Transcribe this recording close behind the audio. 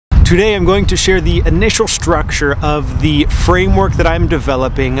Today I'm going to share the initial structure of the framework that I'm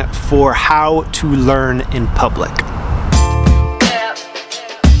developing for how to learn in public.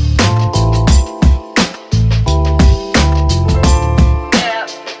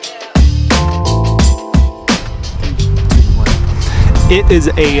 It is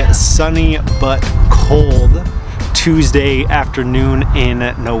a sunny but cold Tuesday afternoon in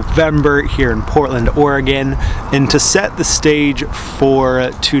November here in Portland, Oregon, and to set the stage for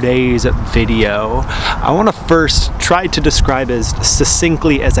today's video, I want to first try to describe as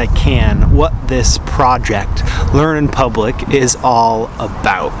succinctly as I can what this project, Learn in Public, is all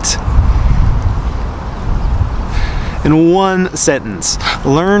about. In one sentence,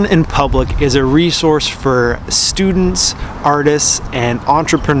 Learn in Public is a resource for students, artists, and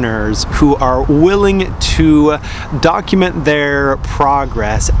entrepreneurs who are willing to document their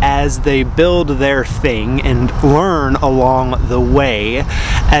progress as they build their thing and learn along the way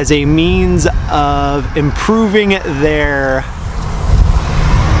as a means of improving their...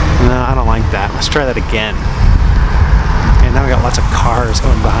 No, I don't like that. Let's try that again. And now we got lots of cars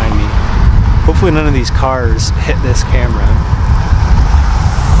going behind me. Hopefully none of these cars hit this camera.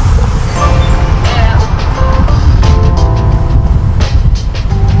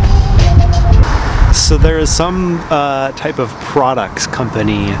 So there is some type of products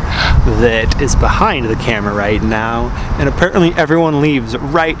company that is behind the camera right now, and apparently everyone leaves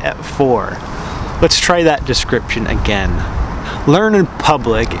right at 4. Let's try that description again. Learn in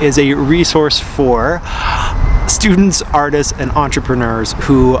Public is a resource for students, artists, and entrepreneurs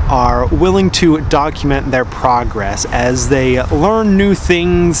who are willing to document their progress as they learn new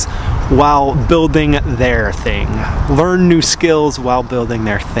things while building their thing. Learn new skills while building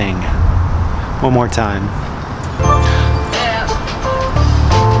their thing. One more time.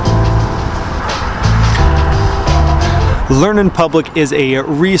 Learn in Public is a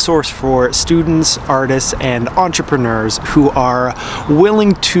resource for students, artists, and entrepreneurs who are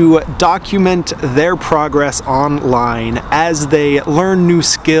willing to document their progress online as they learn new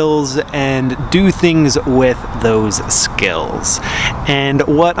skills and do things with those skills. And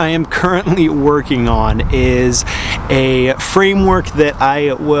what I am currently working on is a framework that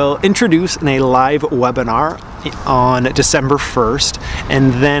I will introduce in a live webinar on December 1st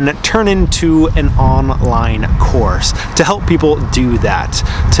and then turn into an online course to help people do that,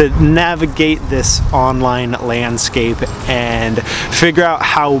 to navigate this online landscape and figure out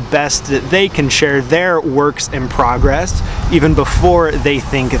how best that they can share their works in progress even before they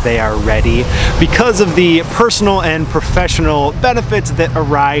think they are ready, because of the personal and professional benefits that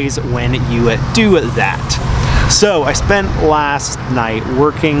arise when you do that. So I spent last night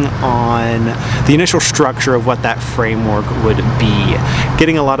working on the initial structure of what that framework would be,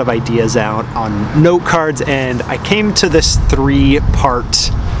 getting a lot of ideas out on note cards, and I came to this 3-part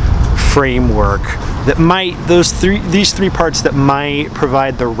framework that might, these three parts that might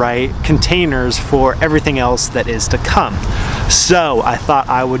provide the right containers for everything else that is to come. So I thought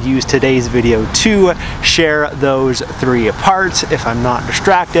I would use today's video to share those 3 parts if I'm not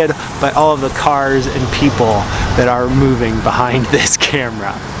distracted by all of the cars and people that are moving behind this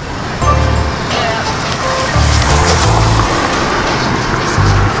camera.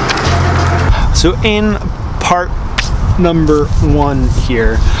 So in part number 1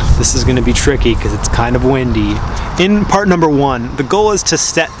 here, this is going to be tricky because it's kind of windy. In part number 1, the goal is to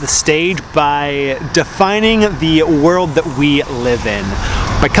set the stage by defining the world that we live in,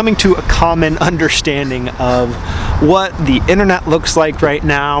 by coming to a common understanding of what the internet looks like right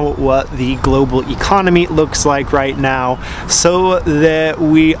now, what the global economy looks like right now, so that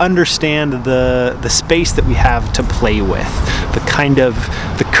we understand the space that we have to play with,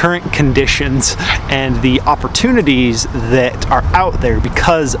 the current conditions and the opportunities that are out there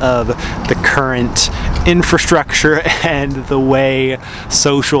because of the current infrastructure and the way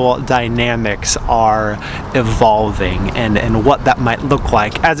social dynamics are evolving, and what that might look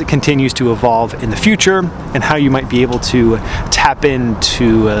like as it continues to evolve in the future, and how you might be able to tap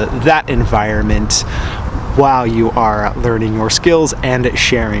into that environment while you are learning your skills and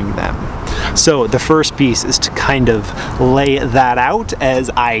sharing them. So the first piece is to kind of lay that out as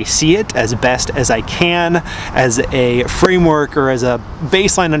I see it, as best as I can, as a framework or as a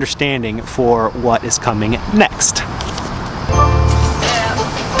baseline understanding for what is coming next.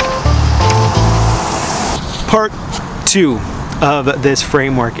 Part 2 of this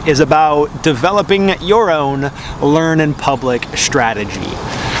framework is about developing your own Learn in Public strategy.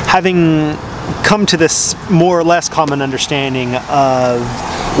 Having come to this more or less common understanding of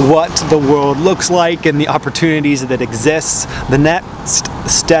what the world looks like and the opportunities that exist, the next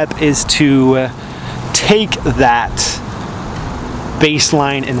step is to take that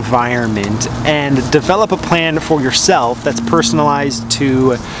baseline environment and develop a plan for yourself that's personalized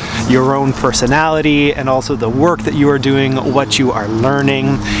to your own personality and also the work that you are doing, what you are learning,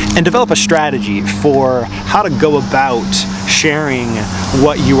 and develop a strategy for how to go about sharing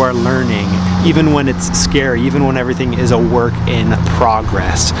what you are learning, even when it's scary, even when everything is a work in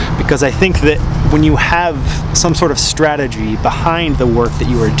progress. Because I think that when you have some sort of strategy behind the work that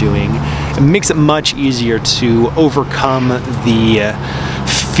you are doing, it makes it much easier to overcome the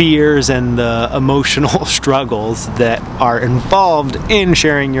fears and the emotional struggles that are involved in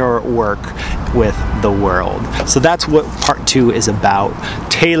sharing your work with the world. So that's what part 2 is about.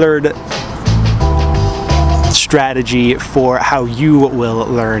 Tailored strategy for how you will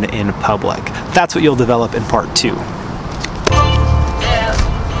learn in public. That's what you'll develop in part 2.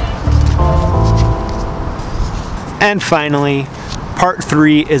 And finally, part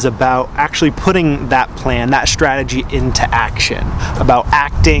 3 is about actually putting that plan, that strategy into action, about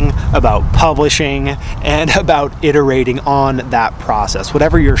acting, about publishing, and about iterating on that process,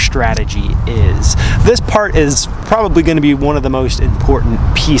 whatever your strategy is. This part is probably going to be one of the most important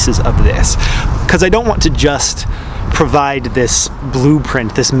pieces of this, because I don't want to just provide this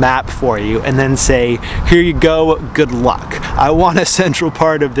blueprint, this map for you, and then say, here you go, good luck. I want a central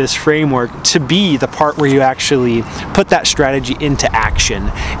part of this framework to be the part where you actually put that strategy into action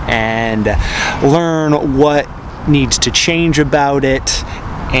and learn what needs to change about it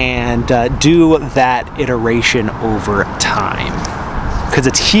and do that iteration over time. Because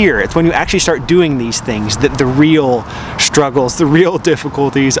it's here, it's when you actually start doing these things that the real struggles, the real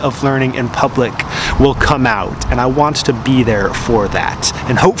difficulties of learning in public will come out. And I want to be there for that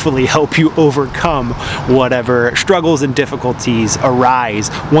and hopefully help you overcome whatever struggles and difficulties arise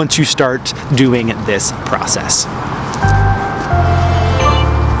once you start doing this process.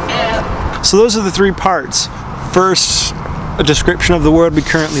 So those are the 3 parts. First, a description of the world we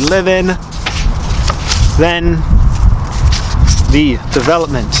currently live in. Then, the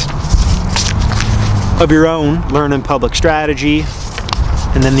development of your own learn in public strategy,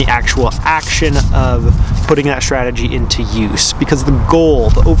 and then the actual action of putting that strategy into use. Because the goal,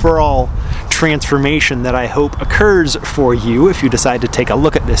 the overall transformation that I hope occurs for you if you decide to take a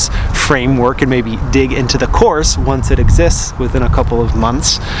look at this framework and maybe dig into the course once it exists within a couple of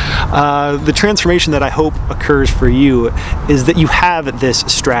months, the transformation that I hope occurs for you is that you have this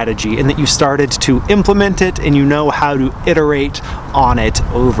strategy and that you started to implement it and you know how to iterate on it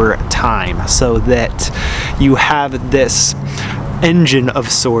over time, so that you have this engine of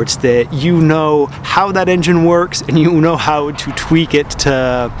sorts that you know how that engine works and you know how to tweak it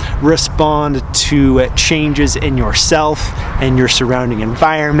to respond to changes in yourself and your surrounding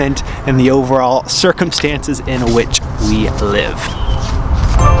environment and the overall circumstances in which we live.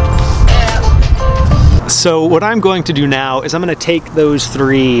 So what I'm going to do now is I'm going to take those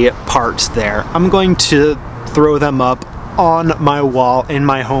 3 parts there, I'm going to throw them up on my wall in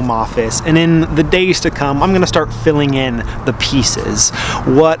my home office, and in the days to come I'm going to start filling in the pieces.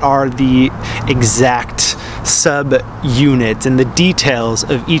 What are the exact sub-units and the details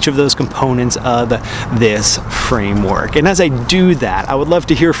of each of those components of this framework? And as I do that, I would love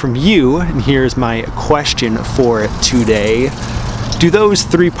to hear from you, and here's my question for today. Do those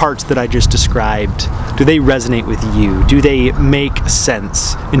 3 parts that I just described, do they resonate with you? Do they make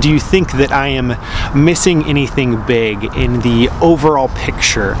sense? And do you think that I am missing anything big in the overall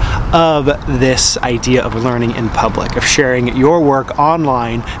picture of this idea of learning in public, of sharing your work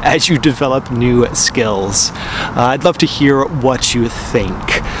online as you develop new skills? I'd love to hear what you think.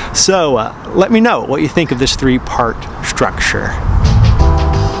 So let me know what you think of this 3-part structure.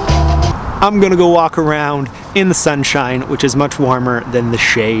 I'm gonna go walk around in the sunshine, which is much warmer than the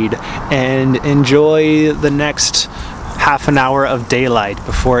shade, and enjoy the next half an hour of daylight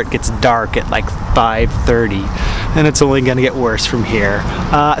before it gets dark at like 5:30, and it's only gonna get worse from here.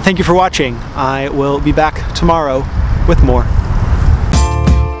 Thank you for watching. I will be back tomorrow with more.